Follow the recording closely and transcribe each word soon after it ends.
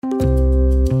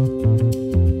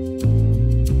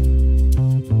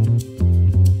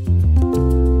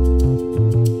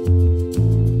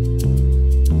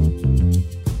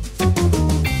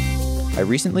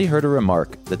recently heard a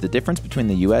remark that the difference between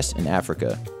the US and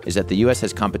Africa is that the US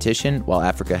has competition while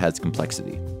Africa has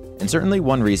complexity. And certainly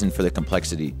one reason for the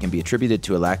complexity can be attributed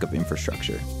to a lack of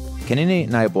infrastructure. Kenene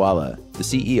Naibwala, the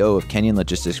CEO of Kenyan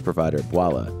logistics provider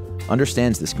Bwala,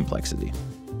 understands this complexity.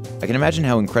 I can imagine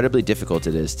how incredibly difficult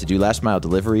it is to do last mile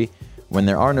delivery when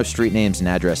there are no street names and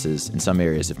addresses in some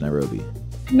areas of Nairobi.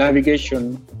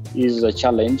 Navigation is a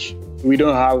challenge. We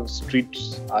don't have street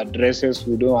addresses,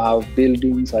 we don't have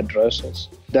buildings addresses.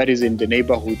 That is in the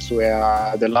neighborhoods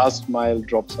where the last mile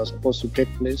drops are supposed to take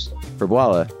place. For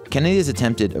Bwala, Kennedy has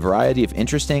attempted a variety of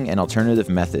interesting and alternative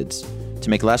methods to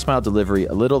make last mile delivery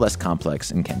a little less complex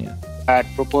in Kenya. I had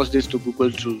proposed this to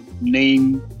Google to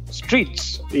name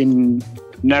streets in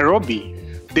Nairobi.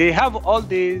 They have all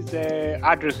these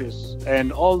addresses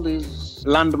and all these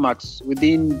landmarks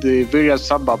within the various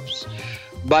suburbs,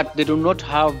 but they do not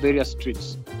have various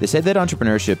streets. They say that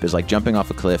entrepreneurship is like jumping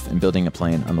off a cliff and building a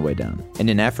plane on the way down.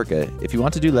 And in Africa, if you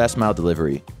want to do last mile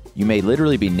delivery, you may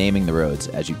literally be naming the roads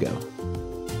as you go.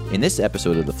 In this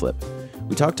episode of The Flip,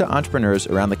 we talk to entrepreneurs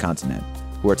around the continent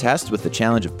who are tasked with the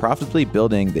challenge of profitably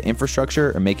building the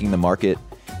infrastructure or making the market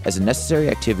as a necessary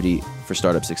activity for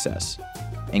startup success.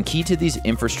 And key to these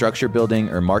infrastructure building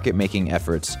or market making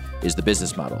efforts is the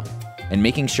business model and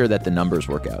making sure that the numbers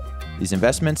work out. These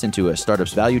investments into a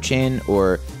startup's value chain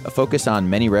or a focus on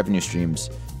many revenue streams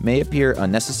may appear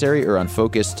unnecessary or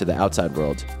unfocused to the outside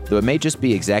world, though it may just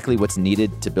be exactly what's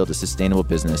needed to build a sustainable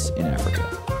business in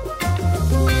Africa.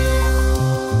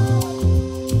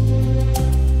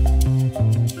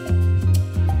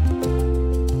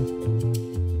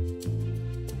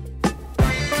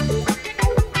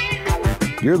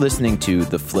 You're listening to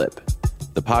The Flip,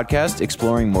 the podcast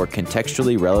exploring more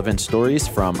contextually relevant stories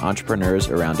from entrepreneurs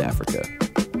around Africa.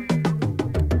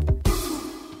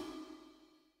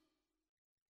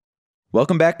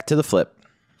 Welcome back to The Flip.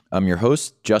 I'm your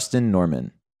host, Justin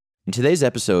Norman. In today's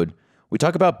episode, we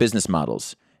talk about business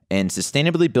models and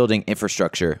sustainably building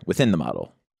infrastructure within the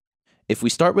model. If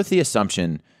we start with the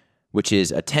assumption, which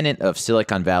is a tenet of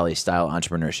Silicon Valley style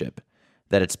entrepreneurship,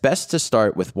 that it's best to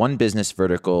start with one business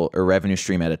vertical or revenue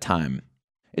stream at a time.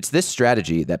 It's this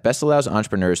strategy that best allows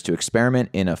entrepreneurs to experiment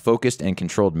in a focused and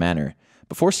controlled manner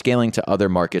before scaling to other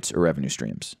markets or revenue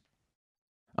streams.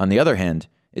 On the other hand,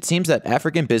 it seems that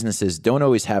African businesses don't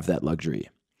always have that luxury,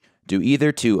 due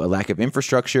either to a lack of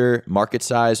infrastructure, market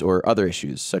size, or other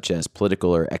issues such as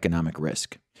political or economic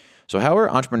risk. So how are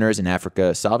entrepreneurs in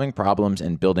Africa solving problems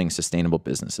and building sustainable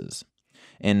businesses?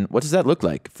 And what does that look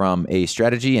like from a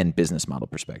strategy and business model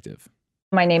perspective?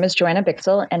 My name is Joanna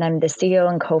Bichsel, and I'm the CEO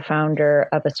and co-founder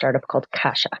of a startup called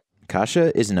Kasha.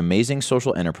 Kasha is an amazing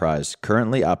social enterprise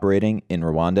currently operating in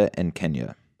Rwanda and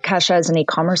Kenya. Kasha is an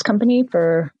e-commerce company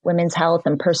for women's health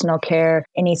and personal care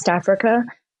in East Africa.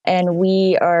 And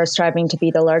we are striving to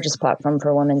be the largest platform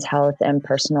for women's health and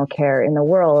personal care in the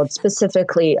world,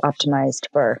 specifically optimized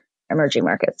for emerging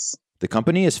markets. The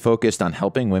company is focused on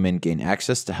helping women gain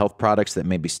access to health products that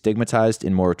may be stigmatized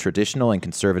in more traditional and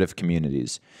conservative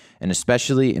communities, and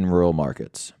especially in rural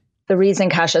markets. The reason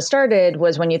Kasha started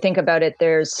was when you think about it,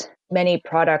 there's many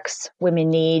products women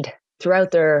need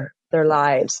throughout their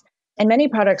lives. And many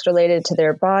products related to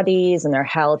their bodies and their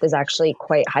health is actually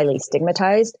quite highly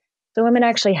stigmatized. So women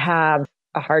actually have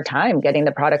a hard time getting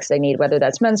the products they need, whether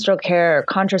that's menstrual care or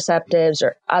contraceptives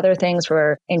or other things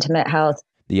for intimate health.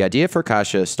 The idea for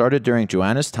Kasha started during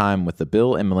Joanna's time with the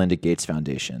Bill and Melinda Gates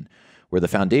Foundation, where the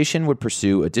foundation would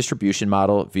pursue a distribution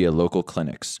model via local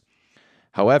clinics.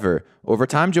 However, over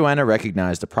time, Joanna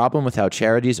recognized a problem with how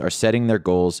charities are setting their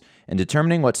goals and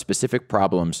determining what specific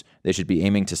problems they should be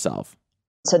aiming to solve.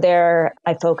 So there,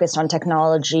 I focused on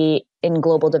technology in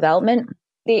global development.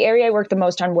 The area I worked the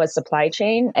most on was supply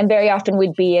chain. And very often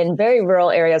we'd be in very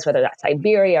rural areas, whether that's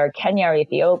Siberia or Kenya or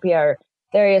Ethiopia or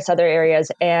various other areas.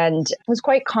 And it was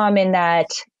quite common that,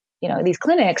 these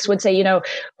clinics would say,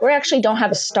 we actually don't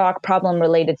have a stock problem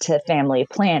related to family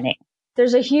planning.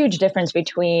 There's a huge difference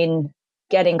between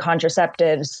getting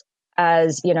contraceptives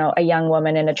as, a young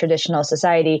woman in a traditional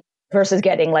society versus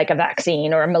getting like a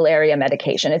vaccine or a malaria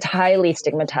medication. It's highly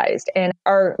stigmatized. And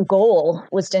our goal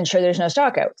was to ensure there's no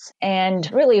stockouts. And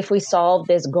really, if we solve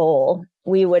this goal,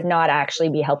 we would not actually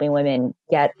be helping women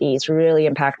get these really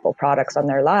impactful products on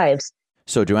their lives.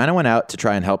 So Joanna went out to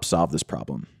try and help solve this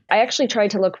problem. I actually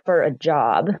tried to look for a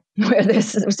job where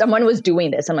someone was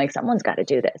doing this. I'm like, someone's got to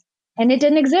do this. And it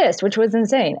didn't exist, which was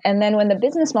insane. And then when the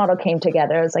business model came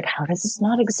together, I was like, how does this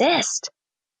not exist?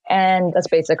 And that's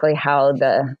basically how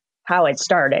it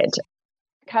started.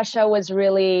 Kasha was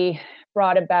really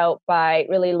brought about by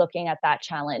really looking at that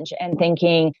challenge and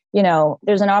thinking,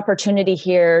 there's an opportunity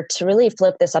here to really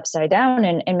flip this upside down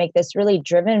and make this really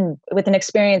driven with an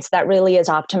experience that really is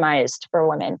optimized for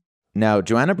women. Now,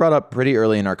 Joanna brought up pretty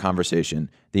early in our conversation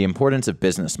the importance of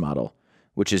business model,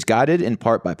 which is guided in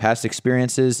part by past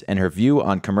experiences and her view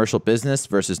on commercial business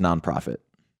versus nonprofit.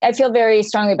 I feel very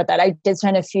strongly about that. I did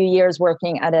spend a few years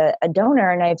working at a donor,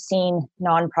 and I've seen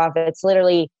nonprofits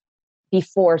literally be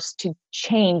forced to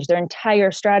change their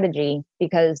entire strategy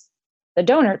because the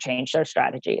donor changed their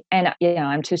strategy. And,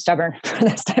 I'm too stubborn for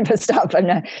this type of stuff.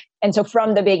 And so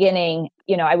from the beginning,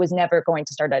 I was never going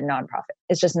to start a nonprofit.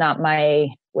 It's just not my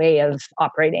way of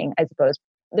operating, I suppose.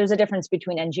 There's a difference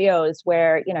between NGOs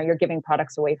where, you're giving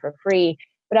products away for free,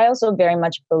 but I also very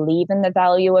much believe in the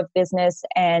value of business.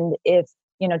 And if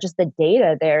just the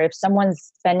data there, if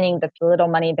someone's spending the little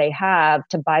money they have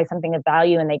to buy something of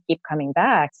value and they keep coming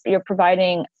back, you're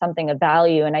providing something of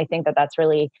value. And I think that that's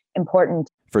really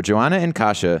important. For Joanna and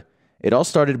Kasha, it all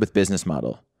started with business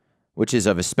model, which is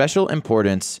of a special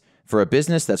importance for a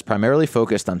business that's primarily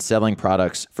focused on selling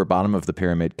products for bottom of the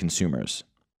pyramid consumers.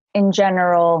 In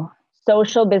general,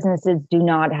 social businesses do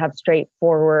not have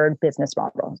straightforward business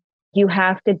models. You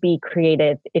have to be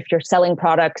creative if you're selling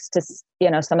products to,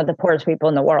 some of the poorest people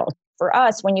in the world. For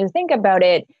us, when you think about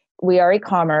it, we are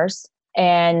e-commerce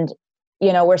and,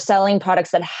 we're selling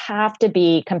products that have to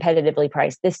be competitively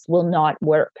priced. This will not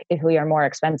work if we are more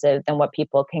expensive than what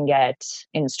people can get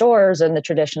in stores in the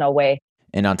traditional way.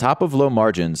 And on top of low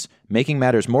margins, making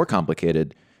matters more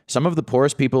complicated, some of the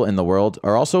poorest people in the world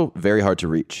are also very hard to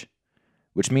reach,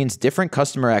 which means different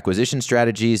customer acquisition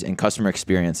strategies and customer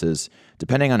experiences,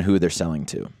 depending on who they're selling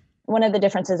to. One of the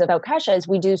differences about Kasha is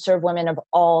we do serve women of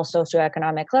all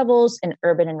socioeconomic levels in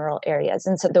urban and rural areas.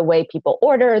 And so the way people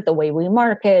order, the way we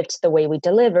market, the way we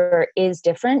deliver is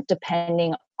different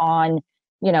depending on,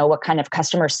 what kind of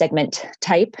customer segment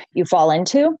type you fall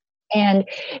into. And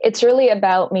it's really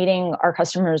about meeting our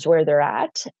customers where they're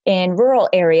at. In rural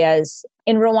areas,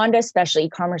 in Rwanda especially,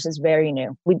 e-commerce is very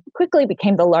new. We quickly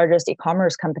became the largest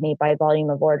e-commerce company by volume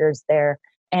of orders there.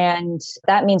 And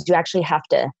that means you actually have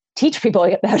to teach people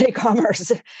about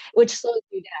e-commerce, which slows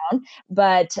you down.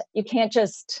 But you can't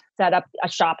just set up a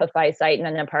Shopify site in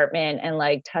an apartment and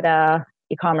ta-da,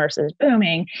 e-commerce is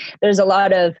booming. There's a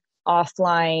lot of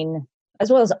offline as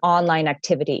well as online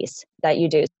activities that you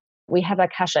do. We have a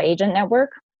Kasha agent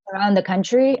network around the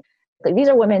country. These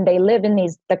are women, they live in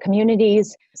the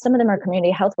communities. Some of them are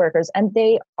community health workers, and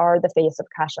they are the face of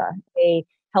Kasha. They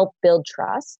help build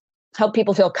trust, help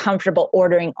people feel comfortable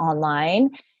ordering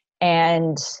online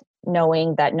and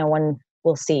knowing that no one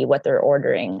will see what they're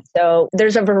ordering. So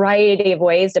there's a variety of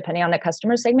ways, depending on the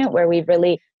customer segment, where we've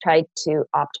really tried to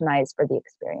optimize for the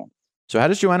experience. So how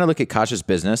does Joanna look at Kasha's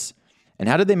business, and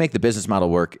how did they make the business model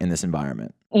work in this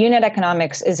environment? Unit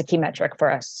economics is a key metric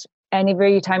for us. And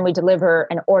every time we deliver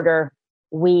an order,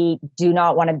 we do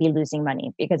not want to be losing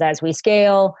money because as we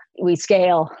scale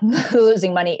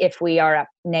losing money if we are at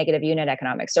negative unit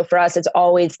economics. So for us, it's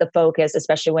always the focus,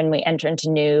 especially when we enter into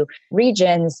new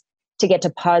regions, to get to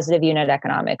positive unit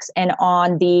economics. And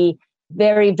on the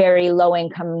very, very low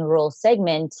income rural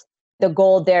segment, the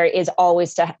goal there is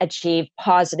always to achieve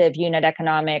positive unit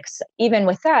economics. Even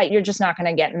with that, you're just not going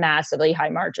to get massively high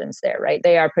margins there, right?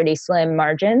 They are pretty slim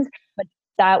margins. But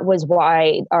that was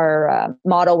why our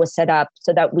model was set up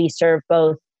so that we serve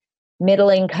both middle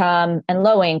income and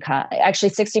low income.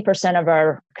 Actually, 60% of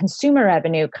our consumer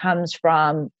revenue comes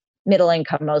from middle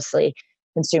income, mostly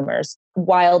consumers,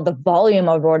 while the volume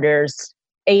of orders,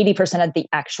 80% of the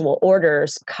actual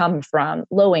orders come from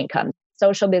low income.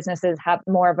 Social businesses have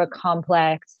more of a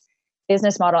complex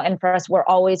business model. And for us, we're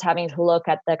always having to look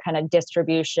at the kind of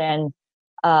distribution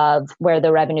of where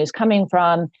the revenue is coming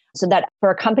from so that for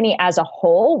a company as a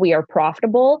whole, we are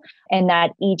profitable and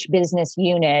that each business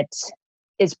unit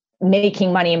is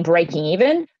making money and breaking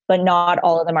even, but not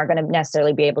all of them are going to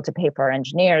necessarily be able to pay for our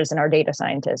engineers and our data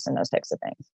scientists and those types of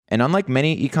things. And unlike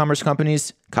many e-commerce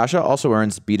companies, Kasha also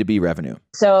earns B2B revenue.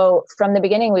 So from the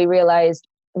beginning, we realized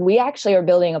we actually are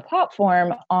building a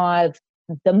platform of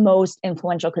the most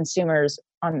influential consumers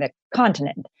on the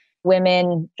continent.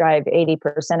 Women drive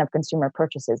 80% of consumer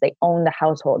purchases. They own the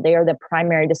household. They are the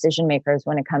primary decision makers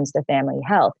when it comes to family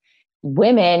health.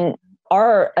 Women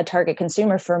are a target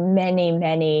consumer for many,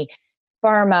 many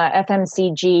pharma,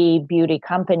 FMCG, beauty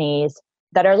companies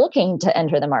that are looking to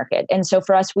enter the market. And so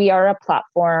for us, we are a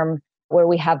platform where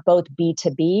we have both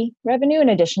B2B revenue in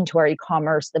addition to our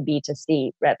e-commerce, the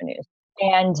B2C revenues.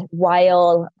 And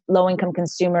while low-income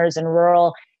consumers in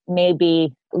rural may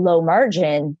be low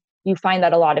margin, you find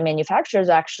that a lot of manufacturers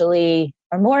actually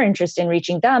are more interested in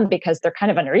reaching them because they're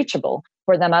kind of unreachable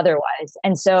for them otherwise.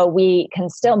 And so we can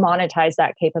still monetize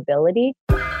that capability.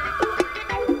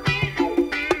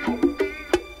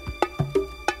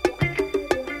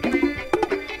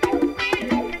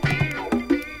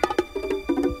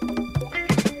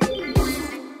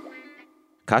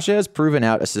 Kasha has proven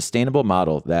out a sustainable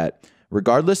model that,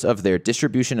 regardless of their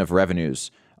distribution of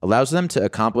revenues, allows them to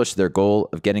accomplish their goal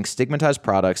of getting stigmatized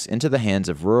products into the hands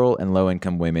of rural and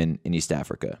low-income women in East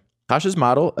Africa. Kasha's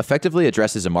model effectively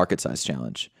addresses a market size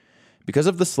challenge. Because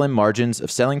of the slim margins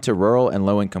of selling to rural and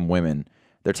low-income women,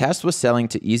 they're tasked with selling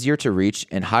to easier-to-reach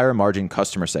and higher-margin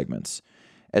customer segments,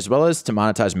 as well as to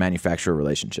monetize manufacturer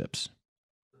relationships.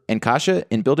 And Kasha,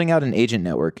 in building out an agent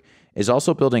network, is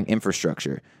also building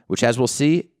infrastructure, which, as we'll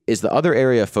see, is the other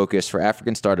area of focus for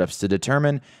African startups to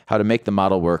determine how to make the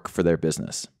model work for their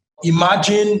business.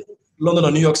 Imagine London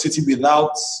or New York City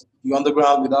without the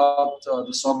underground, without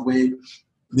the subway,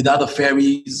 without the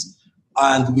ferries,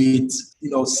 and with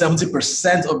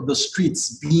 70% of the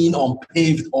streets being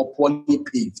unpaved or poorly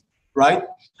paved, right?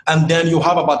 And then you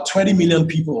have about 20 million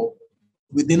people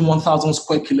within 1,000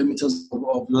 square kilometers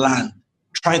of land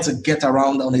trying to get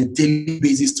around on a daily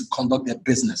basis to conduct their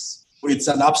business. It's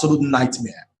an absolute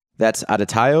nightmare. That's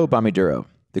Adedayo Bamiduro,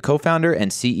 the co-founder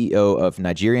and CEO of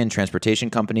Nigerian transportation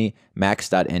company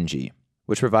MAX.ng,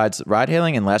 which provides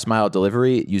ride-hailing and last-mile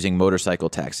delivery using motorcycle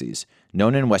taxis,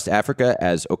 known in West Africa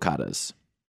as Okadas.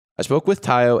 I spoke with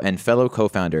Tayo and fellow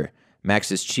co-founder,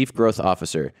 Max's chief growth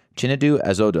officer, Chinedu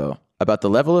Azodoh, about the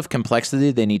level of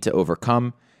complexity they need to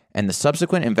overcome and the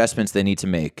subsequent investments they need to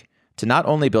make to not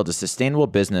only build a sustainable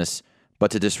business,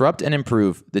 but to disrupt and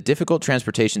improve the difficult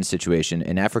transportation situation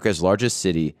in Africa's largest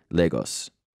city, Lagos.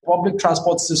 Public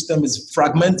transport system is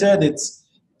fragmented, it's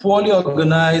poorly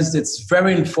organized, it's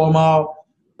very informal,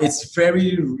 it's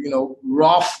very,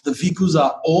 rough. The vehicles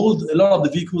are old. A lot of the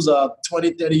vehicles are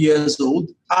 20, 30 years old.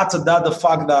 Add to that the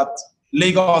fact that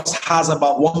Lagos has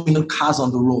about 1 million cars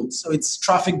on the road. So it's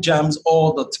traffic jams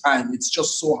all the time. It's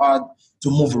just so hard to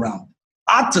move around.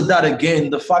 Add to that again,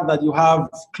 the fact that you have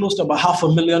close to about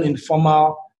 500,000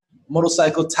 informal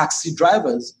motorcycle taxi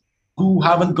drivers who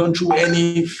haven't gone through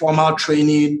any formal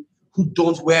training, who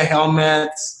don't wear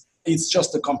helmets. It's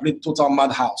just a complete total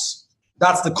madhouse.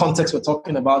 That's the context we're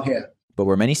talking about here. But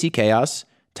where many see chaos,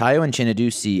 Tayo and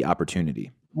Chinedu see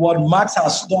opportunity. What Max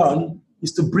has done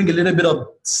is to bring a little bit of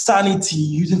sanity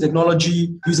using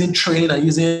technology, using training, and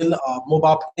using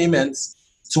mobile payments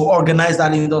to organize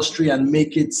that industry and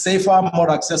make it safer, more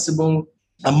accessible,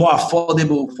 and more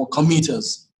affordable for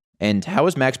commuters. And how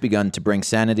has Max begun to bring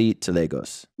sanity to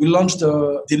Lagos? We launched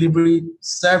a delivery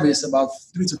service about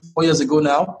 3 to 4 years ago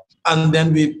now, and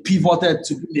then we pivoted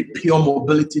to a pure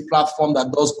mobility platform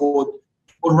that does both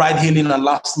ride-hailing and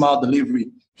last-mile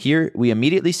delivery. Here, we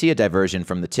immediately see a diversion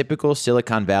from the typical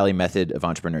Silicon Valley method of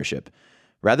entrepreneurship.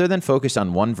 Rather than focus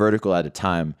on one vertical at a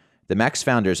time, the Max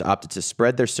founders opted to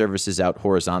spread their services out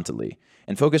horizontally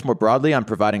and focus more broadly on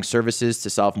providing services to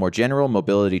solve more general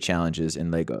mobility challenges in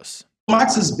Lagos.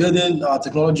 Max is building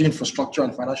technology infrastructure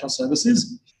and financial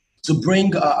services to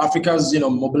bring Africa's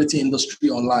mobility industry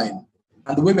online.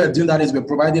 And the way we're doing that is we're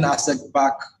providing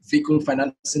asset-backed vehicle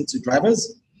financing to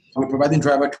drivers. We're providing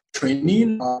driver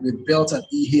training. We built an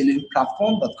e-hailing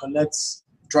platform that connects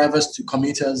drivers to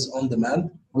commuters on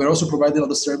demand. We're also providing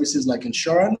other services like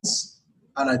insurance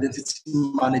and identity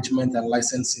management and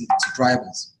licensing to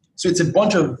drivers. So it's a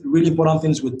bunch of really important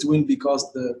things we're doing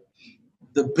because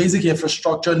the basic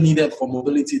infrastructure needed for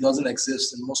mobility doesn't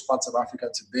exist in most parts of Africa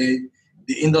today.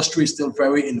 The industry is still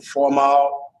very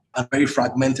informal and very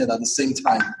fragmented at the same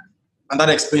time. And that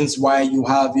explains why you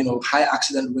have, high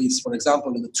accident rates, for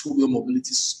example, in the two-wheel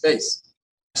mobility space.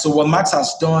 So what Max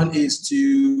has done is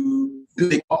to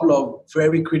build a couple of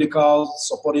very critical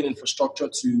supporting infrastructure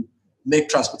to make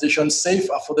transportation safe,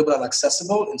 affordable, and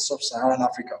accessible in sub-Saharan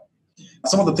Africa.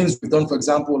 Some of the things we've done, for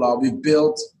example, we've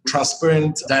built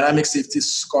transparent dynamic safety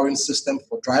scoring system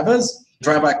for drivers,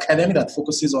 driver academy that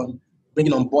focuses on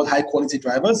bringing on board high-quality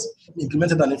drivers,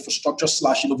 implemented an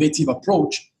infrastructure/innovative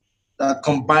approach that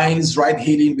combines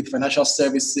ride-hailing with financial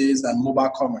services and mobile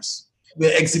commerce.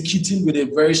 We're executing with a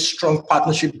very strong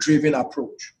partnership-driven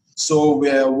approach. So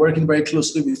we're working very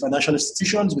closely with financial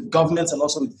institutions, with governments, and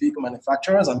also with vehicle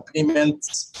manufacturers and payment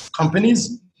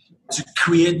companies to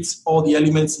create all the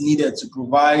elements needed to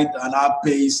provide an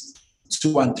app-based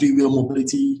 2- and 3-wheel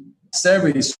mobility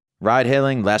service.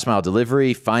 Ride-hailing, last-mile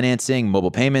delivery, financing,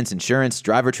 mobile payments, insurance,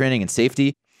 driver training, and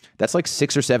safety. That's like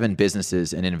 6 or 7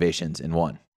 businesses and innovations in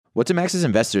one. What do Max's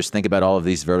investors think about all of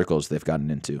these verticals they've gotten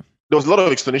into? There was a lot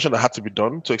of explanation that had to be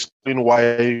done to explain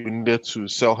why we needed to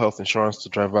sell health insurance to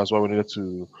drivers, why we needed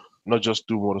to not just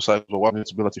do motorcycles, but we need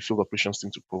to build out a field operations team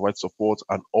to provide support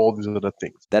and all these other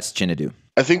things. That's Chinedu.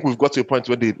 I think we've got to a point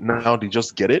where they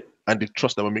just get it and they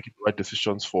trust that we're making the right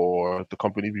decisions for the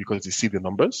company because they see the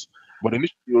numbers. But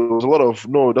initially, there was a lot of,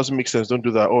 no, it doesn't make sense, don't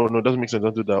do that. Oh, no, it doesn't make sense,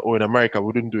 don't do that. Oh, in America,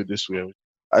 we didn't do it this way.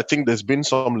 I think there's been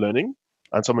some learning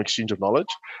and some exchange of knowledge.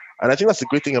 And I think that's the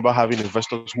great thing about having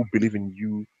investors who believe in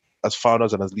you as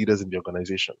founders and as leaders in the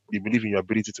organization. They believe in your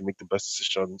ability to make the best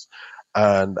decisions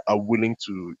and are willing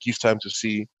to give time to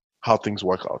see how things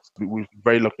work out. We're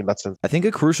very lucky in that sense. I think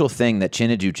a crucial thing that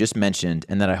Chinedu just mentioned,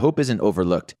 and that I hope isn't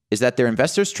overlooked, is that their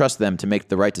investors trust them to make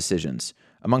the right decisions,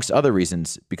 amongst other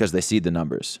reasons, because they see the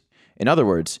numbers. In other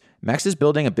words, Max is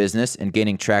building a business and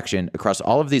gaining traction across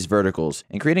all of these verticals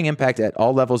and creating impact at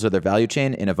all levels of their value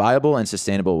chain in a viable and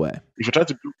sustainable way. If you're trying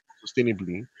to do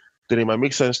sustainably, then it might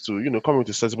make sense to, come with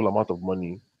a sensible amount of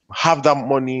money, have that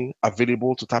money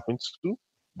available to tap into,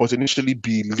 but initially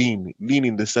be lean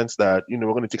in the sense that, we're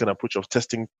going to take an approach of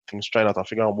testing things, trying out and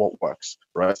figuring out what works,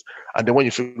 right? And then when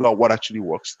you figure out what actually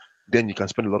works, then you can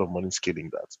spend a lot of money scaling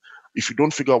that. If you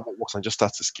don't figure out what works and just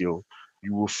start to scale,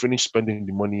 you will finish spending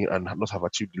the money and not have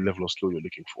achieved the level of scale you're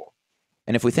looking for.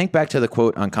 And if we think back to the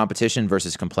quote on competition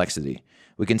versus complexity,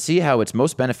 we can see how it's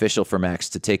most beneficial for Max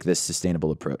to take this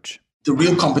sustainable approach. The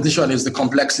real competition is the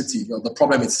complexity of the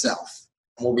problem itself.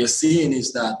 What we're seeing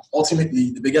is that ultimately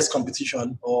the biggest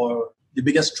competition or the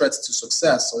biggest threat to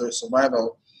success or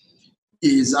survival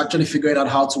is actually figuring out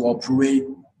how to operate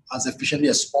as efficiently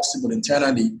as possible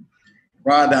internally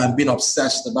rather than being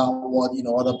obsessed about what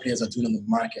other players are doing in the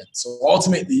market. So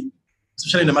ultimately,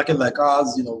 especially in a market like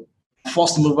ours,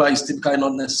 first mover is typically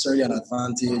not necessarily an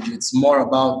advantage. It's more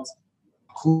about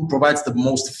who provides the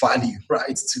most value,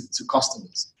 right, to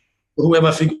customers.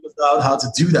 Whoever figures out how to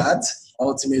do that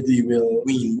ultimately will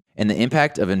win. And the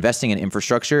impact of investing in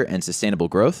infrastructure and sustainable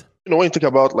growth? When you think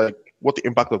about what the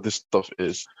impact of this stuff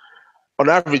is, on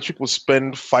average, people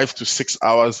spend 5 to 6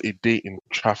 hours a day in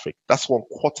traffic. That's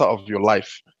 1/4 of your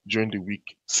life during the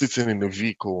week, sitting in a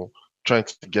vehicle, trying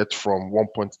to get from one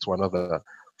point to another.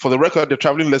 For the record, they're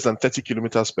traveling less than 30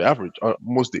 kilometers per average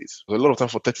most days. There's a lot of time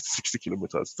for 30 to 60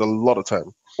 kilometers. It's a lot of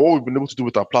time. What we've been able to do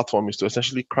with our platform is to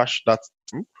essentially crash that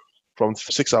from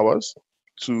 6 hours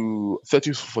to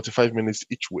 30 to 45 minutes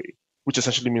each way, which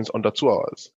essentially means under 2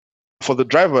 hours. For the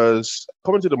drivers,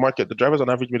 coming to the market, the drivers on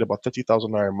average made about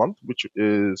 30,000 naira a month, which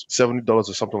is $70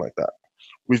 or something like that.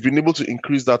 We've been able to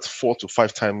increase that 4 to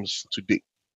 5 times to date.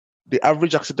 The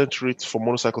average accident rate for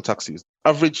motorcycle taxis,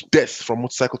 average death from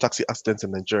motorcycle taxi accidents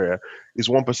in Nigeria is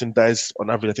one person dies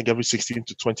on average, I think, every 16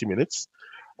 to 20 minutes.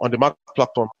 On the MAX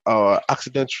platform, our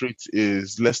accident rate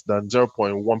is less than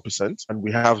 0.1%, and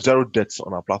we have 0 deaths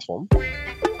on our platform.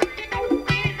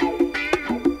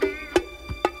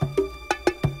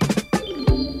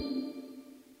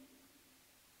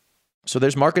 So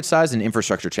there's market size and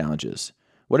infrastructure challenges.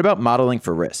 What about modeling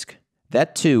for risk?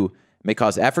 That too may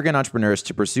cause African entrepreneurs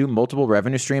to pursue multiple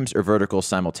revenue streams or verticals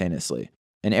simultaneously.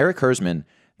 And Erik Hersman,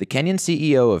 the Kenyan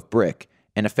CEO of BRCK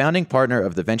and a founding partner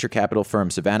of the venture capital firm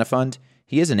Savannah Fund,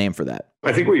 he has a name for that.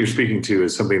 I think what you're speaking to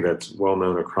is something that's well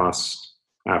known across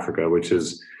Africa, which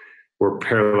is we're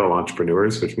parallel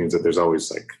entrepreneurs, which means that there's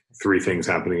always 3 things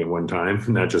happening at one time,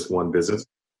 not just one business.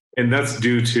 And that's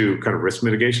due to kind of risk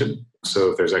mitigation.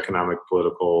 So if there's economic,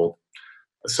 political,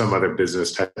 some other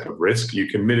business type of risk, you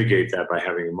can mitigate that by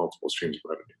having multiple streams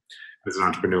of revenue as an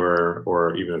entrepreneur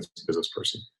or even as a business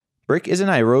person. BRCK is a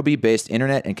Nairobi-based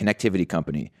internet and connectivity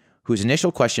company whose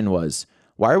initial question was,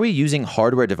 why are we using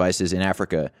hardware devices in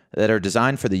Africa that are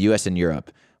designed for the US and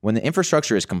Europe when the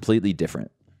infrastructure is completely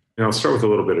different? And I'll start with a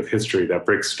little bit of history. That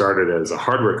BRCK started as a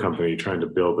hardware company trying to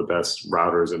build the best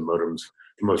routers and modems,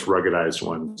 the most ruggedized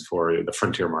ones for the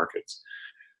frontier markets.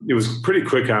 It was pretty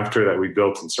quick after that we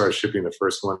built and started shipping the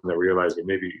first one that we realized we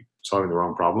may be solving the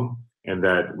wrong problem and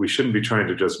that we shouldn't be trying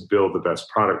to just build the best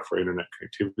product for internet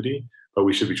connectivity, but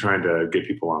we should be trying to get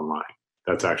people online.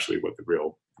 That's actually what the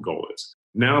real goal is.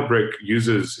 Now BRCK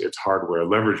uses its hardware,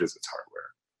 leverages its hardware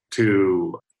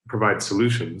to provide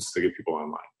solutions to get people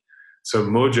online. So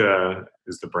Moja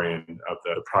is the brand of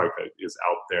the product that is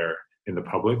out there in the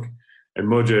public. And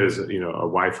Moja is, a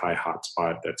Wi-Fi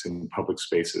hotspot that's in public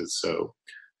spaces. So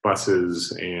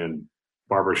buses and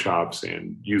barbershops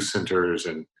and youth centers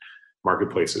and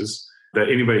marketplaces that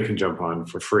anybody can jump on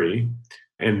for free.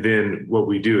 And then what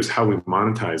we do is how we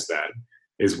monetize that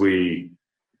is we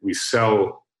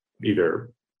sell either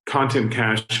content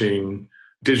caching,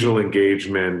 digital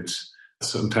engagement,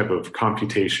 some type of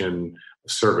computation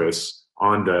service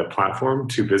on the platform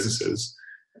to businesses.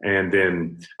 And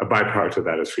then a byproduct of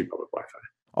that is free public Wi-Fi.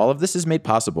 All of this is made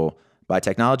possible by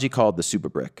technology called the Super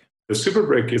Brick. The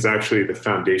Superbrick is actually the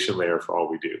foundation layer for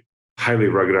all we do. Highly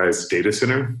ruggedized data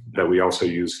center that we also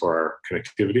use for our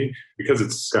connectivity because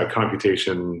it's got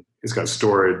computation, it's got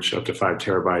storage up to 5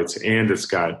 terabytes, and it's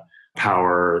got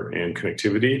power and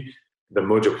connectivity. The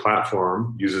Mojo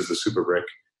platform uses the Superbrick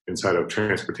inside of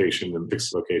transportation and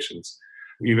fixed locations.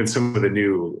 Even some of the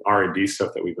new R&D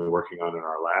stuff that we've been working on in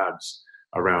our labs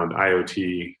around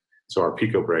IoT, so our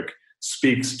Pico Brick,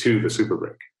 speaks to the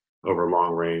Superbrick over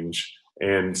long range.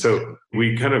 And so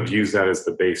we kind of use that as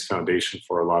the base foundation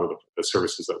for a lot of the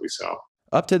services that we sell.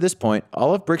 Up to this point,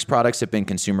 all of Brick's products have been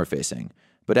consumer-facing.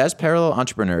 But as parallel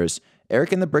entrepreneurs,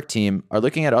 Erik and the Brick team are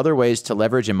looking at other ways to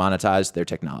leverage and monetize their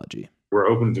technology. We're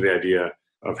open to the idea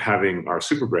of having our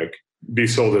Superbrick be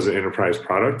sold as an enterprise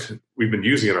product. We've been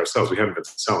using it ourselves. We haven't been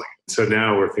selling it. So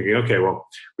now we're thinking, okay, well,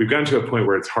 we've gotten to a point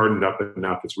where it's hardened up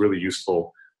enough. It's really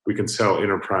useful. We can sell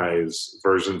enterprise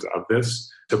versions of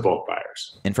this to bulk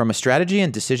buyers. And from a strategy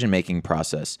and decision-making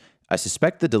process, I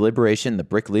suspect the deliberation the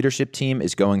Brick leadership team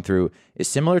is going through is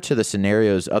similar to the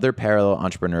scenarios other parallel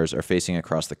entrepreneurs are facing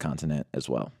across the continent as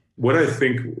well. What I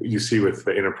think you see with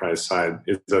the enterprise side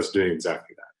is us doing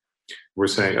exactly that. We're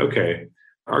saying, okay,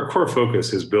 our core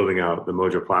focus is building out the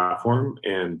Mojo platform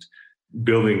and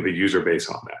building the user base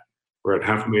on that. We're at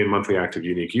 500,000 monthly active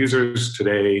unique users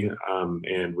today,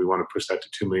 and we want to push that to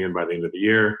 2 million by the end of the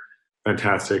year.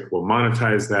 Fantastic. We'll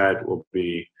monetize that. We'll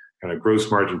be kind of gross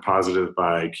margin positive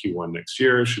by Q1 next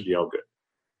year. Should be all good.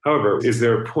 However, is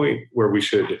there a point where we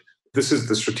should, this is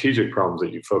the strategic problems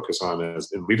that you focus on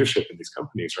as in leadership in these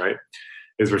companies, right?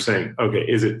 Is we're saying, okay,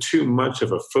 is it too much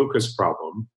of a focus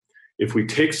problem if we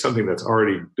take something that's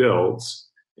already built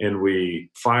and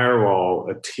we firewall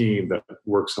a team that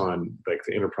works on like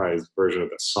the enterprise version of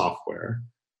the software?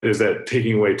 Is that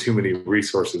taking away too many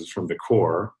resources from the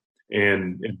core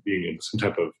and being some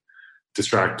type of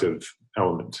distractive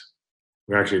element?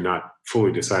 We're actually not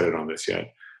fully decided on this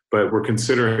yet, but we're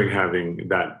considering having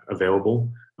that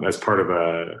available as part of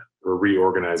we're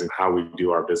reorganizing how we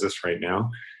do our business right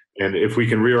now. And if we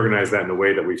can reorganize that in a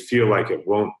way that we feel like it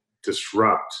won't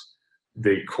disrupt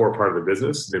the core part of the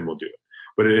business, then we'll do it.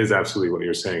 But it is absolutely what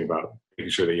you're saying about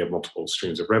making sure that you have multiple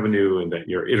streams of revenue and that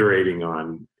you're iterating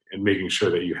on and making sure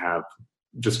that you have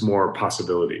just more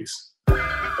possibilities.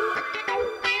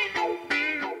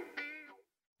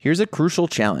 Here's a crucial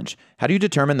challenge. How do you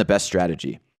determine the best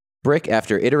strategy? Brick,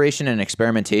 after iteration and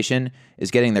experimentation,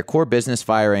 is getting their core business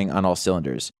firing on all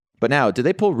cylinders. But now, do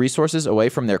they pull resources away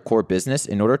from their core business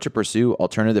in order to pursue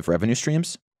alternative revenue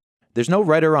streams? There's no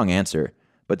right or wrong answer,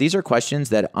 but these are questions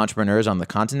that entrepreneurs on the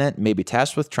continent may be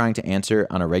tasked with trying to answer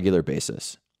on a regular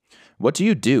basis. What do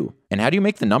you do, and how do you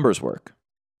make the numbers work?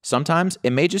 Sometimes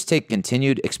it may just take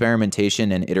continued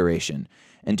experimentation and iteration,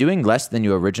 and doing less than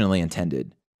you originally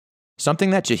intended. Something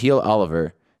that Jehiel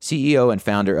Oliver, CEO and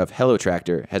founder of Hello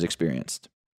Tractor, has experienced.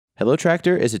 Hello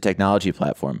Tractor is a technology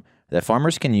platform that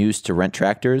farmers can use to rent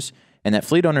tractors and that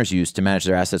fleet owners use to manage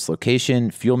their assets' location,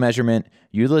 fuel measurement,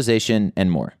 utilization, and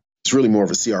more. It's really more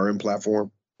of a CRM platform.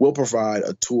 We'll provide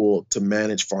a tool to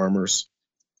manage farmers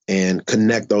and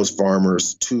connect those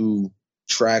farmers to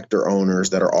tractor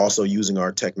owners that are also using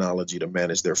our technology to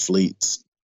manage their fleets.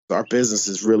 Our business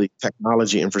is really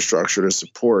technology infrastructure to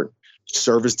support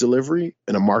service delivery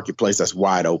in a marketplace that's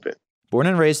wide open. Born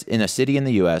and raised in a city in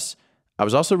the U.S., I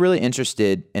was also really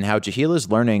interested in how Jehiel is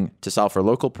learning to solve for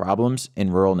local problems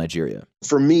in rural Nigeria.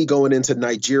 For me, going into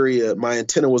Nigeria, my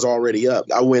antenna was already up.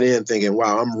 I went in thinking,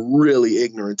 wow, I'm really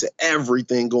ignorant to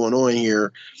everything going on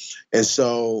here. And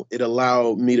so it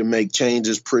allowed me to make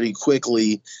changes pretty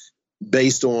quickly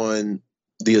based on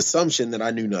the assumption that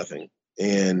I knew nothing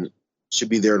and should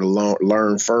be there to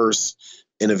learn first,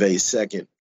 innovate second.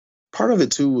 Part of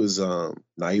it, too, was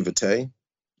naivete,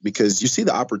 because you see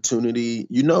the opportunity,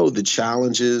 you know the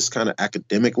challenges kind of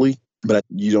academically, but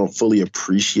you don't fully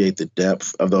appreciate the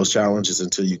depth of those challenges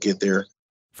until you get there.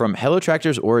 From Hello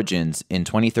Tractor's origins in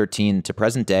 2013 to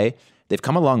present day, they've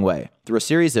come a long way through a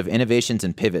series of innovations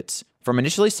and pivots, from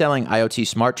initially selling IoT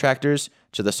smart tractors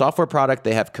to the software product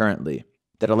they have currently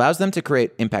that allows them to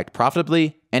create impact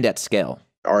profitably and at scale.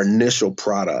 Our initial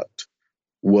product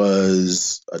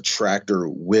was a tractor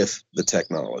with the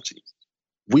technology.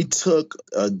 We took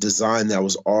a design that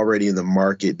was already in the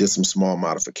market, did some small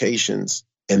modifications,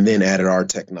 and then added our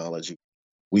technology.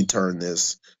 We turned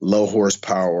this low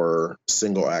horsepower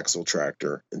single axle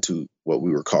tractor into what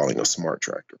we were calling a smart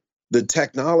tractor. The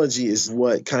technology is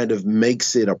what kind of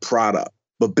makes it a product,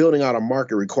 but building out a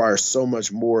market requires so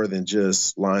much more than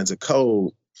just lines of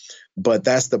code. But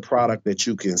that's the product that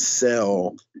you can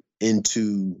sell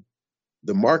into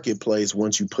the marketplace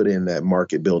once you put in that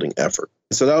market building effort.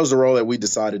 So that was the role that we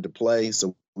decided to play.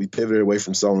 So We pivoted away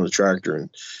from selling the tractor in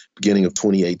beginning of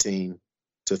 2018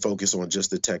 to focus on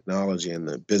just the technology, and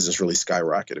the business really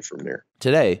skyrocketed from there.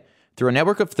 Today, through a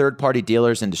network of third-party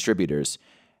dealers and distributors,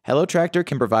 Hello Tractor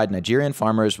can provide Nigerian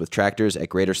farmers with tractors at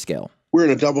greater scale. We're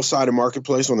in a double-sided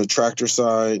marketplace. On the tractor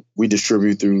side, we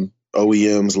distribute through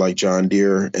OEMs like John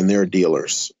Deere and their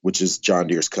dealers, which is John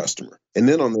Deere's customer. And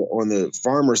then on the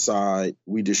farmer side,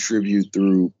 we distribute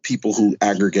through people who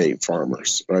aggregate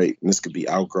farmers, right? And this could be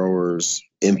outgrowers,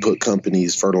 input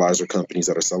companies, fertilizer companies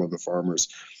that are selling to farmers.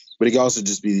 But it can also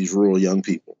just be these rural young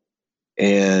people.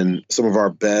 And some of our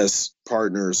best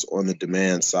partners on the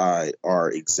demand side are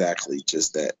exactly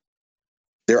just that.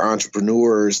 They're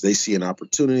entrepreneurs. They see an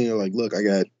opportunity. They're like, look, I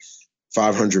got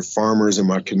 500 farmers in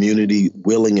my community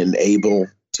willing and able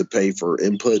to pay for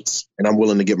inputs, and I'm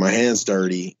willing to get my hands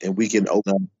dirty, and we can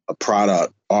open up a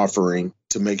product offering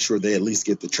to make sure they at least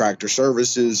get the tractor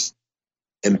services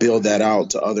and build that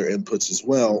out to other inputs as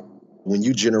well. When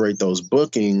you generate those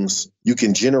bookings, you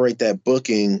can generate that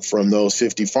booking from those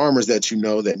 50 farmers that you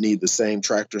know that need the same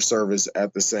tractor service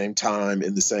at the same time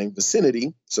in the same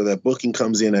vicinity. So that booking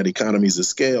comes in at economies of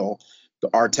scale.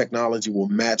 Our technology will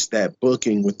match that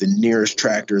booking with the nearest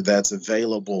tractor that's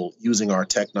available using our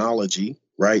technology,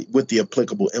 right? With the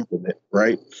applicable implement,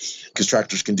 right? Because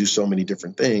tractors can do so many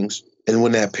different things. And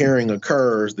when that pairing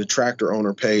occurs, the tractor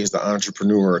owner pays the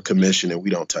entrepreneur a commission and we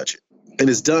don't touch it. And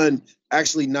it's done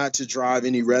actually not to drive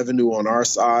any revenue on our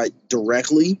side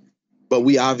directly, but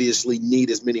we obviously need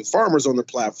as many farmers on the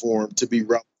platform to be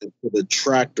relevant to the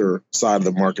tractor side of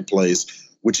the marketplace,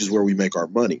 which is where we make our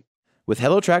money. With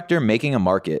Hello Tractor making a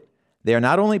market, they are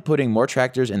not only putting more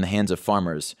tractors in the hands of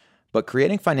farmers, but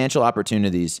creating financial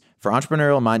opportunities for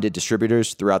entrepreneurial-minded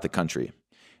distributors throughout the country.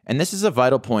 And this is a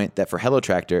vital point that for Hello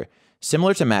Tractor,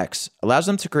 similar to MAX, allows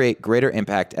them to create greater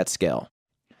impact at scale.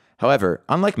 However,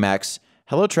 unlike MAX,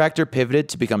 Hello Tractor pivoted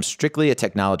to become strictly a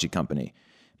technology company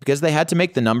because they had to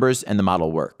make the numbers and the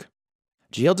model work.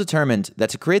 Jehiel determined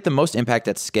that to create the most impact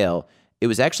at scale, it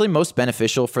was actually most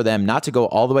beneficial for them not to go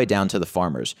all the way down to the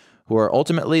farmers, who are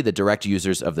ultimately the direct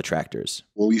users of the tractors.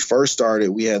 When we first started,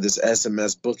 we had this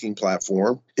SMS booking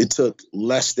platform. It took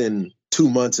less than 2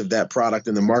 months of that product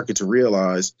in the market to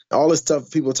realize all this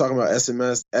stuff people are talking about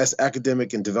SMS, as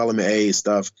academic and development aid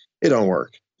stuff, it don't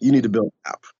work. You need to build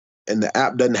an app. And the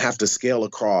app doesn't have to scale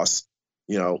across,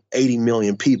 80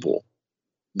 million people.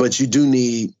 But you do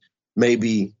need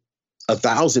maybe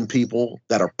 1,000 people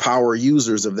that are power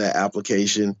users of that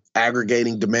application,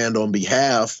 aggregating demand on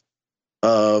behalf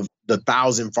of the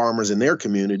 1,000 farmers in their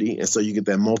community. And so you get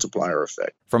that multiplier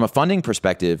effect. From a funding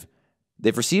perspective,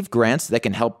 they've received grants that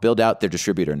can help build out their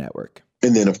distributor network.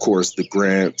 And then, of course, the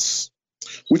grants,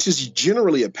 which is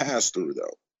generally a pass-through,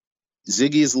 though.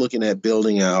 Ziggy is looking at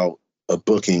building out a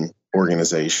booking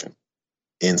organization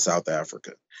in South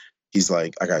Africa. He's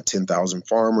like, I got 10,000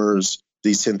 farmers.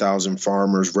 These 10,000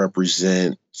 farmers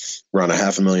represent around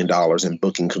 $500,000 in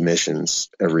booking commissions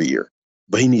every year.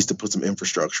 But he needs to put some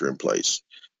infrastructure in place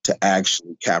to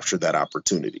actually capture that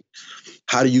opportunity.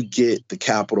 How do you get the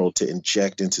capital to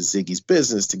inject into Ziggy's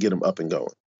business to get him up and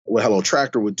going? What Hello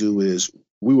Tractor would do is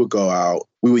we would go out,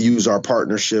 we would use our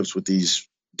partnerships with these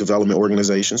development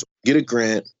organizations, get a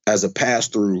grant as a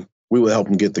pass-through. We would help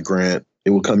them get the grant.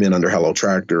 It would come in under Hello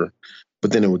Tractor,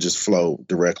 but then it would just flow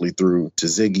directly through to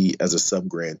Ziggy as a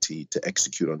sub-grantee to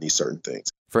execute on these certain things.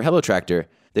 For Hello Tractor,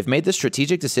 they've made the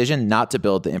strategic decision not to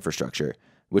build the infrastructure,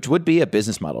 which would be a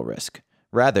business model risk.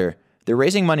 Rather, they're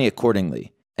raising money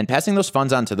accordingly and passing those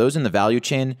funds on to those in the value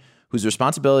chain whose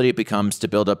responsibility it becomes to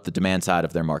build up the demand side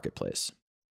of their marketplace.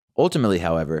 Ultimately,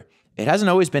 however, it hasn't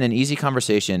always been an easy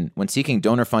conversation when seeking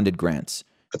donor-funded grants.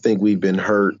 I think we've been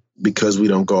hurt because we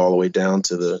don't go all the way down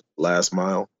to the last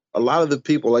mile. A lot of the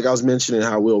people, like I was mentioning,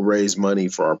 how we'll raise money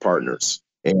for our partners.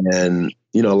 And,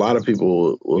 a lot of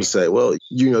people will say, well,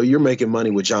 you're making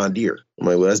money with John Deere. I'm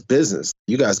like, well, that's business.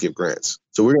 You guys give grants.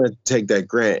 So we're going to take that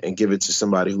grant and give it to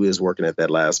somebody who is working at that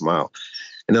last mile.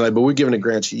 And they're like, but we're giving a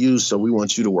grant to you, so we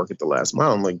want you to work at the last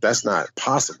mile. I'm like, that's not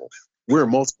possible. We're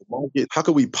in multiple markets. How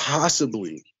could we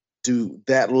possibly do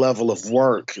that level of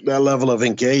work, that level of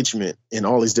engagement in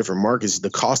all these different markets? The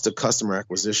cost of customer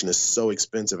acquisition is so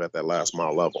expensive at that last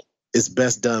mile level. It's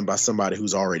best done by somebody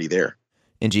who's already there.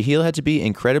 And Jehiel had to be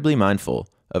incredibly mindful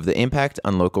of the impact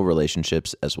on local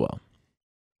relationships as well.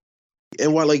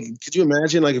 And could you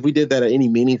imagine, if we did that at any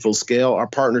meaningful scale, our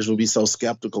partners would be so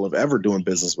skeptical of ever doing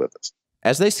business with us.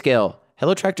 As they scale,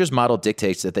 Hello Tractor's model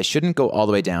dictates that they shouldn't go all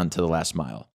the way down to the last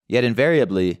mile. Yet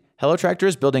invariably, Hello Tractor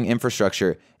is building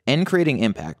infrastructure and creating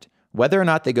impact, whether or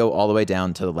not they go all the way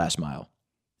down to the last mile.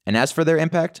 And as for their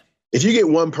impact, If you get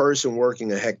one person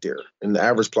working a hectare, and the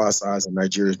average plot size in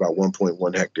Nigeria is about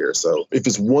 1.1 hectares. So if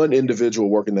it's one individual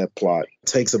working that plot, it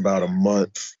takes about a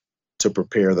month to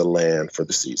prepare the land for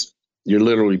the season. You're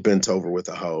literally bent over with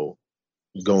a hoe,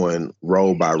 going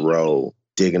row by row,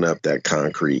 digging up that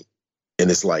concrete. And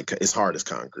it's hard as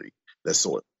concrete, that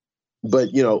soil.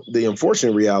 But, the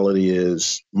unfortunate reality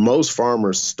is most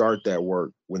farmers start that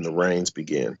work when the rains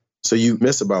begin. So you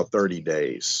miss about 30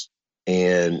 days.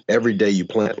 And every day you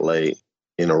plant late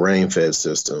in a rain-fed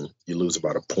system, you lose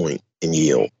about a point in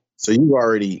yield. So you've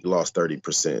already lost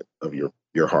 30% of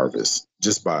your harvest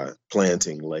just by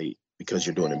planting late because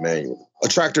you're doing it manually. A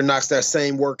tractor knocks that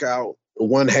same work out,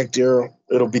 1 hectare,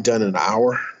 it'll be done in an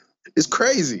hour. It's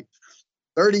crazy.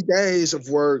 30 days of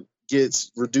work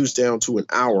gets reduced down to an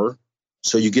hour.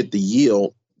 So you get the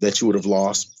yield that you would have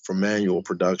lost from manual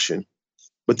production.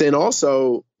 But then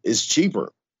also it's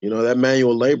cheaper. That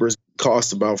manual labor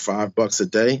costs about $5 a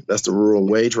day. That's the rural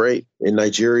wage rate in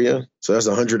Nigeria. So that's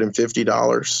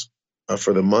 $150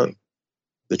 for the month.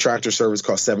 The tractor service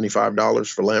costs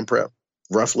 $75 for land prep,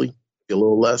 roughly, a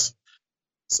little less.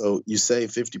 So you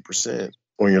save 50%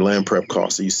 on your land prep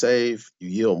costs. So you save, you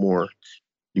yield more,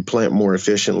 you plant more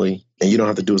efficiently, and you don't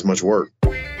have to do as much work.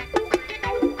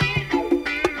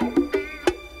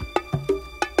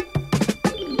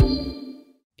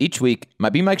 Each week,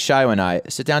 my BMX Sayo and I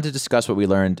sit down to discuss what we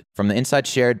learned from the insights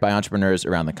shared by entrepreneurs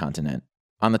around the continent.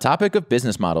 On the topic of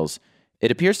business models, it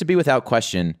appears to be without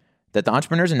question that the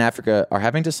entrepreneurs in Africa are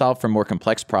having to solve for more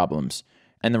complex problems,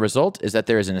 and the result is that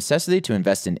there is a necessity to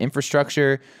invest in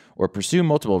infrastructure or pursue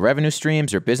multiple revenue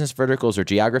streams or business verticals or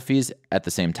geographies at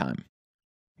the same time.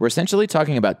 We're essentially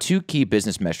talking about 2 key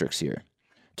business metrics here: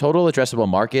 total addressable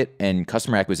market and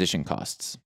customer acquisition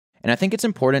costs. And I think it's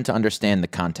important to understand the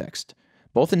context,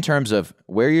 both in terms of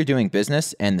where you're doing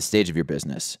business and the stage of your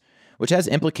business, which has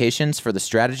implications for the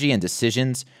strategy and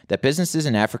decisions that businesses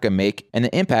in Africa make and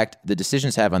the impact the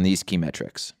decisions have on these key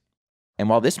metrics. And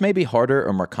while this may be harder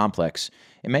or more complex,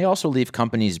 it may also leave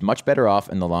companies much better off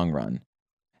in the long run,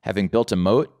 having built a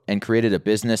moat and created a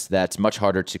business that's much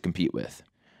harder to compete with.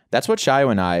 That's what Sayo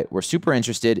and I were super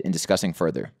interested in discussing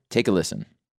further. Take a listen.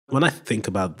 When I think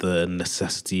about the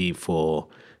necessity for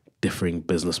differing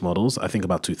business models, I think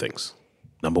about 2 things.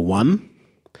 Number 1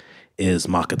 is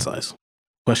market size.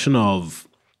 Question of,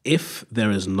 if there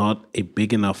is not a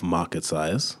big enough market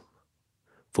size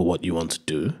for what you want to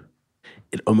do,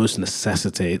 it almost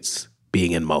necessitates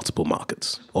being in multiple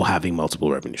markets or having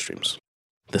multiple revenue streams.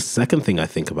 The second thing I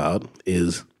think about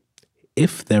is,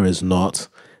 if there is not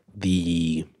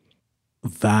the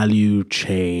value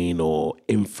chain or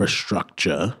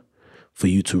infrastructure for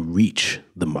you to reach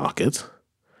the market,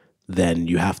 then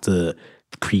you have to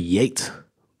create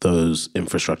those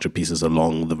infrastructure pieces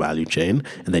along the value chain,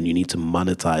 and then you need to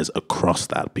monetize across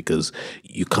that, because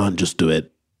you can't just do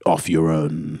it off your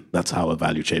own. That's how a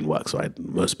value chain works, right?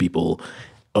 Most people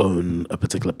own a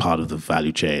particular part of the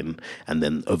value chain, and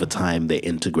then over time they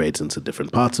integrate into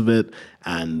different parts of it,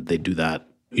 and they do that.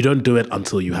 You don't do it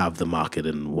until you have the market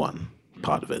in one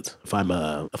part of it. If I'm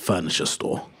a furniture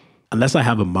store, unless I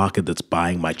have a market that's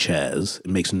buying my chairs, it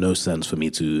makes no sense for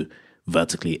me to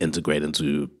vertically integrate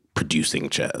into producing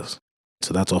chairs.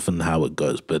 So that's often how it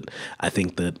goes. But I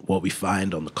think that what we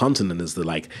find on the continent is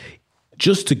that,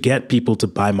 just to get people to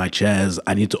buy my chairs,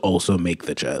 I need to also make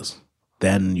the chairs.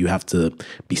 Then you have to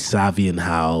be savvy in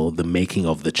how the making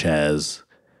of the chairs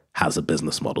has a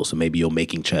business model. So maybe you're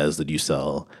making chairs that you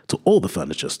sell to all the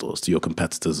furniture stores, to your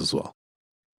competitors as well.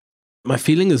 My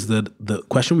feeling is that the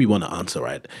question we want to answer,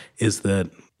 right, is that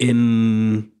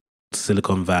in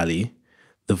Silicon Valley,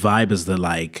 the vibe is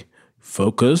that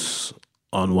focus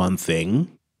on one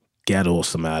thing, get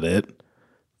awesome at it,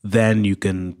 then you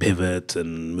can pivot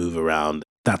and move around.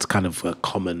 That's kind of a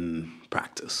common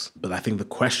practice. But I think the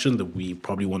question that we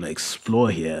probably want to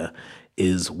explore here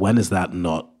is, when is that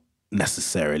not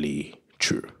necessarily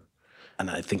true? And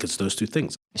I think it's those 2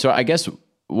 things. So I guess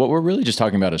what we're really just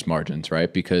talking about is margins,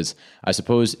 right? Because I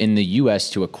suppose in the US,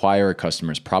 to acquire a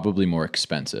customer is probably more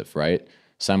expensive, right?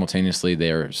 Simultaneously,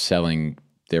 they're selling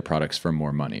their products for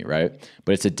more money, right?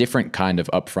 But it's a different kind of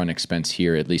upfront expense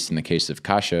here, at least in the case of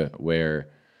Kasha, where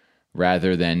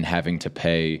rather than having to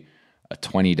pay a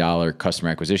 $20 customer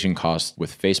acquisition cost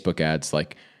with Facebook ads,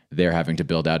 they're having to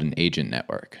build out an agent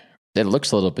network. It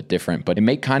looks a little bit different, but it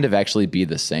may kind of actually be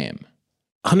the same.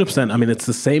 100%. I mean, it's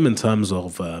the same in terms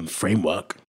of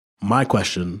framework. My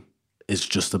question is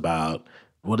just about,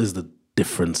 what is the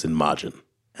difference in margin?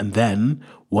 And then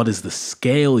what is the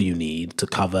scale you need to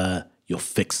cover your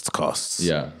fixed costs?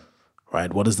 Yeah.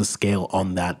 Right? What is the scale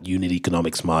on that unit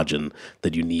economics margin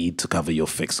that you need to cover your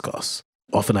fixed costs?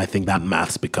 Often I think that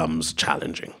maths becomes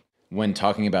challenging. When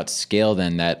talking about scale,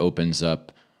 then that opens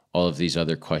up all of these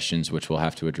other questions, which we'll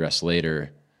have to address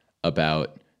later,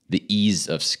 about the ease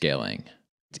of scaling.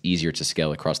 It's easier to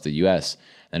scale across the US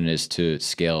than it is to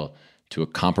scale to a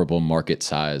comparable market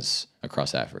size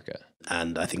across Africa.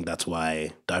 And I think that's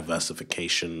why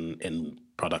diversification in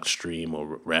product stream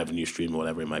or revenue stream or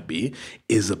whatever it might be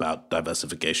is about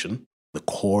diversification. The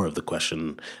core of the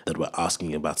question that we're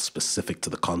asking about specific to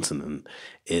the continent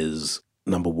is,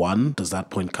 number one, does that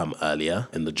point come earlier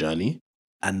in the journey?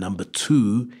 And number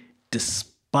two,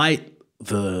 despite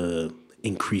the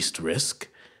increased risk,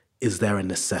 is there a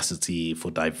necessity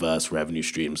for diverse revenue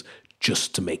streams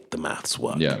just to make the maths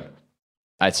work? Yeah.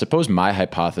 I suppose my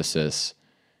hypothesis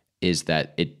is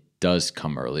that it does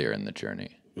come earlier in the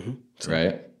journey,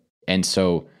 right? And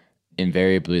so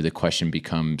invariably the question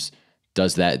becomes,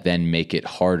 does that then make it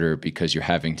harder because you're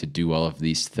having to do all of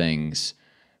these things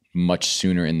much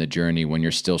sooner in the journey when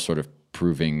you're still sort of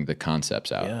proving the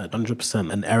concepts out? Yeah,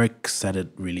 100%. And Erik said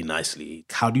it really nicely.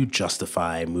 How do you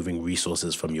justify moving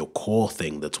resources from your core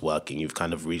thing that's working? You've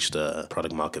kind of reached a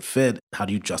product market fit. How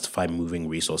do you justify moving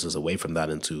resources away from that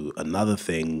into another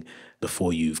thing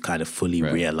before you've kind of fully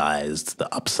realized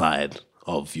the upside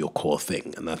of your core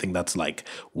thing? And I think that's like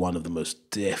one of the most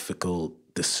difficult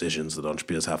decisions that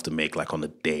entrepreneurs have to make, like on a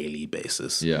daily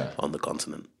basis on the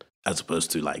continent, as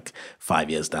opposed to like 5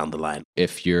 years down the line.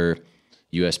 If you're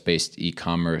US-based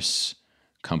e-commerce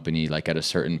company, like at a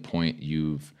certain point,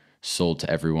 you've sold to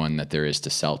everyone that there is to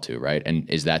sell to, right? And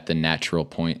is that the natural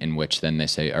point in which then they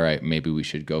say, all right, maybe we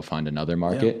should go find another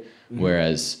market?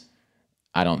 Whereas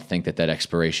I don't think that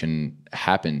expiration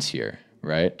happens here,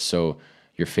 right? So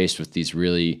you're faced with these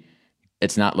really,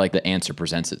 it's not like the answer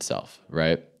presents itself,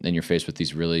 right? And you're faced with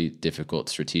these really difficult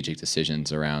strategic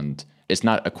decisions around, it's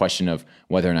not a question of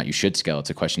whether or not you should scale. It's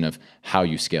a question of how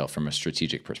you scale from a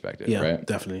strategic perspective, right? Yeah,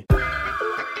 definitely.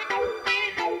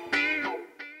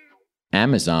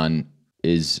 Amazon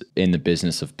is in the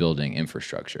business of building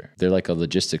infrastructure. They're like a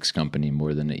logistics company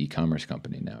more than an e-commerce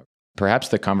company now. Perhaps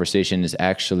the conversation is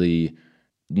actually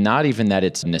not even that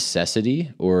it's a necessity,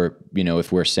 or, you know,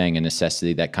 if we're saying a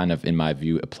necessity, that kind of, in my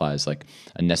view, applies like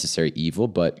a necessary evil,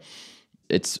 but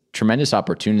it's tremendous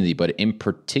opportunity, but in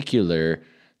particular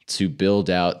to build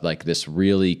out like this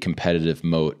really competitive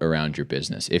moat around your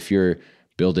business. If you're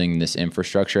building this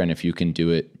infrastructure and if you can do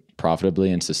it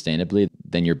profitably and sustainably,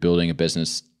 then you're building a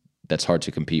business that's hard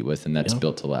to compete with and that's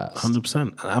built to last.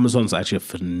 100%. Amazon's actually a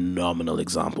phenomenal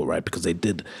example, right? Because they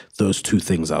did those two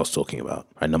things I was talking about,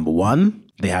 right? Number one,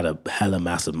 they had a hella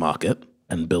massive market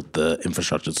and built the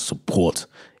infrastructure to support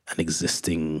an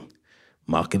existing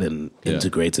market and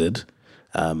integrated,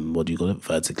 what do you call it,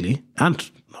 vertically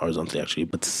and horizontally actually.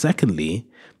 But secondly,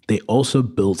 they also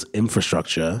built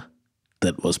infrastructure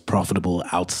that was profitable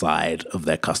outside of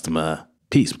their customer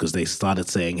piece, because they started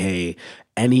saying, hey,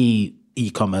 any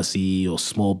e-commerce or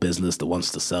small business that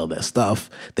wants to sell their stuff,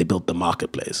 they built the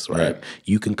marketplace, right?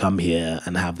 You can come here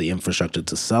and have the infrastructure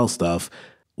to sell stuff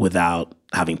without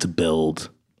having to build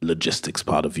logistics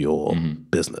part of your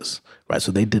business, right?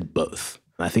 So they did both.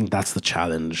 And I think that's the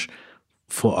challenge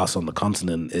for us on the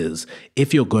continent is,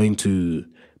 if you're going to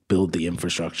build the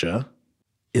infrastructure,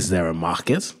 is there a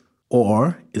market,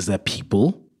 or is there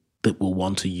people that will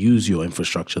want to use your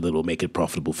infrastructure that will make it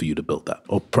profitable for you to build that,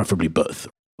 or preferably both?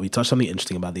 We touched something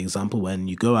interesting about the example when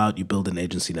you go out, you build an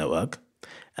agency network,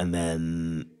 and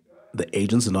then the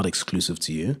agents are not exclusive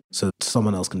to you. So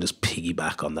someone else can just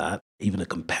piggyback on that. Even a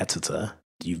competitor,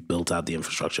 you've built out the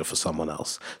infrastructure for someone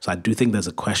else. So I do think there's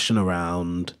a question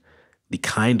around the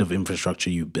kind of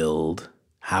infrastructure you build,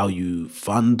 how you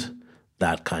fund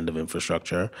that kind of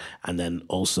infrastructure, and then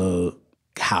also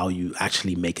how you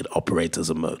actually make it operate as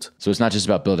a moat. So it's not just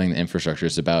about building the infrastructure,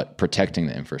 it's about protecting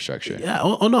the infrastructure. Yeah,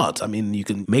 or not. I mean, you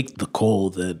can make the call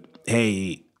that,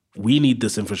 hey, we need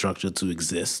this infrastructure to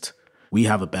exist. We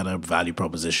have a better value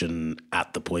proposition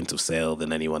at the point of sale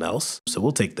than anyone else. So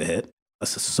we'll take the hit.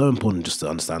 That's so important just to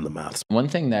understand the maths. One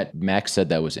thing that Max said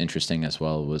that was interesting as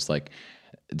well was like,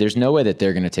 there's no way that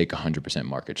they're going to take 100%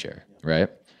 market share, right?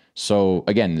 So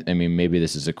again, I mean, maybe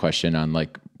this is a question on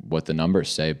like what the numbers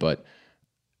say, but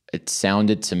it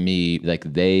sounded to me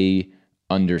like they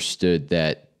understood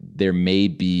that there may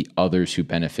be others who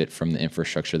benefit from the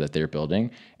infrastructure that they're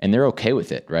building, and they're okay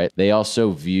with it, right? They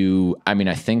also view, I mean,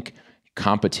 I think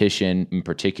competition in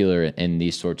particular in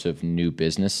these sorts of new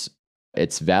business,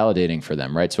 it's validating for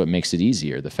them, right? So it makes it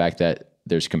easier. The fact that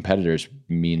there's competitors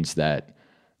means that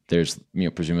there's, you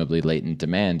know, presumably latent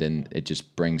demand, and it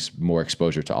just brings more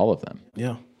exposure to all of them.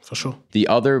 Yeah, for sure. The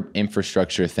other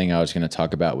infrastructure thing I was going to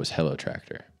talk about was Hello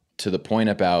Tractor. To the point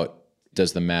about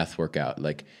does the math work out?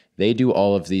 Like, they do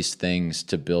all of these things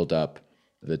to build up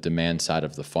the demand side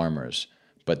of the farmers,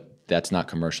 but that's not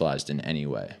commercialized in any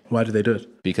way. Why do they do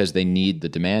it? Because they need the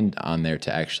demand on there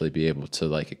to actually be able to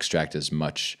like extract as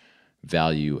much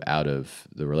value out of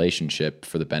the relationship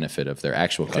for the benefit of their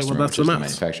actual customer, which is the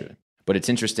manufacturer. But it's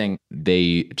interesting,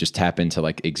 they just tap into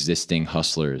like existing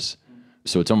hustlers.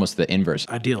 So it's almost the inverse.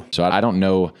 Ideal. So I don't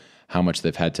know how much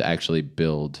they've had to actually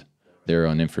build their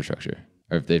own infrastructure,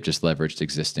 or if they've just leveraged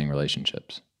existing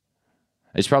relationships.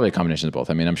 It's probably a combination of both.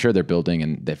 I mean, I'm sure they're building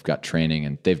and they've got training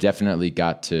and they've definitely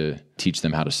got to teach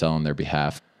them how to sell on their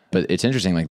behalf. But it's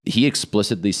interesting, like he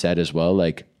explicitly said as well,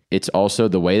 like it's also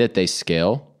the way that they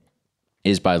scale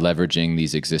is by leveraging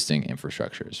these existing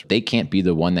infrastructures. They can't be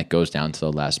the one that goes down to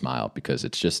the last mile because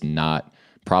it's just not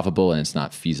profitable and it's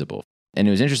not feasible. And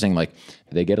it was interesting, like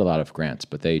they get a lot of grants,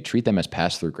 but they treat them as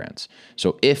pass-through grants.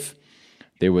 So if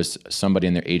there was somebody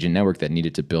in their agent network that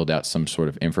needed to build out some sort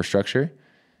of infrastructure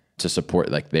to support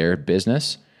like their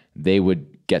business, they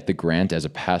would get the grant as a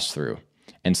pass-through.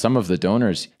 And some of the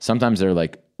donors, sometimes they're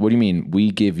like, what do you mean?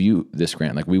 We give you this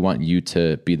grant. Like we want you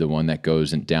to be the one that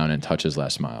goes down and touches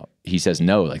last mile. He says,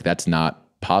 no, like that's not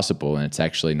possible. And it's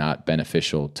actually not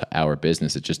beneficial to our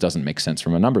business. It just doesn't make sense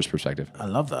from a numbers perspective. I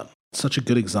love that. Such a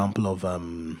good example of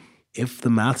if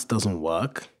the maths doesn't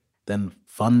work, then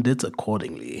fund it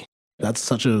accordingly. That's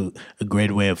such a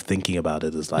great way of thinking about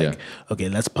it. It's like, okay,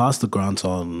 let's pass the grant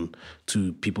on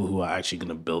to people who are actually going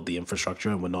to build the infrastructure,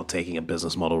 and we're not taking a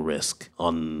business model risk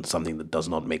on something that does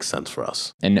not make sense for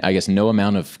us. And I guess no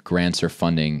amount of grants or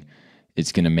funding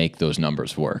is going to make those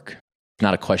numbers work. It's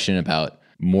not a question about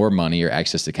more money or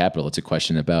access to capital. It's a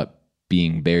question about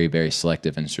being very, very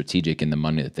selective and strategic in the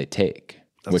money that they take,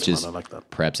 which is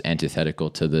perhaps antithetical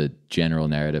to the general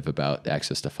narrative about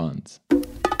access to funds.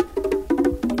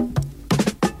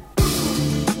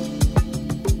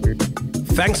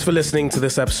 Thanks for listening to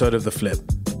this episode of The Flip.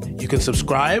 You can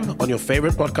subscribe on your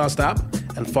favorite podcast app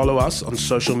and follow us on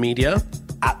social media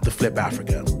at The Flip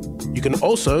Africa. You can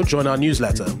also join our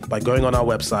newsletter by going on our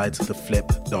website,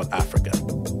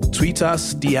 theflip.africa. Tweet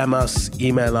us, DM us,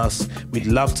 email us. We'd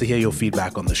love to hear your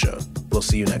feedback on the show. We'll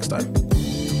see you next time.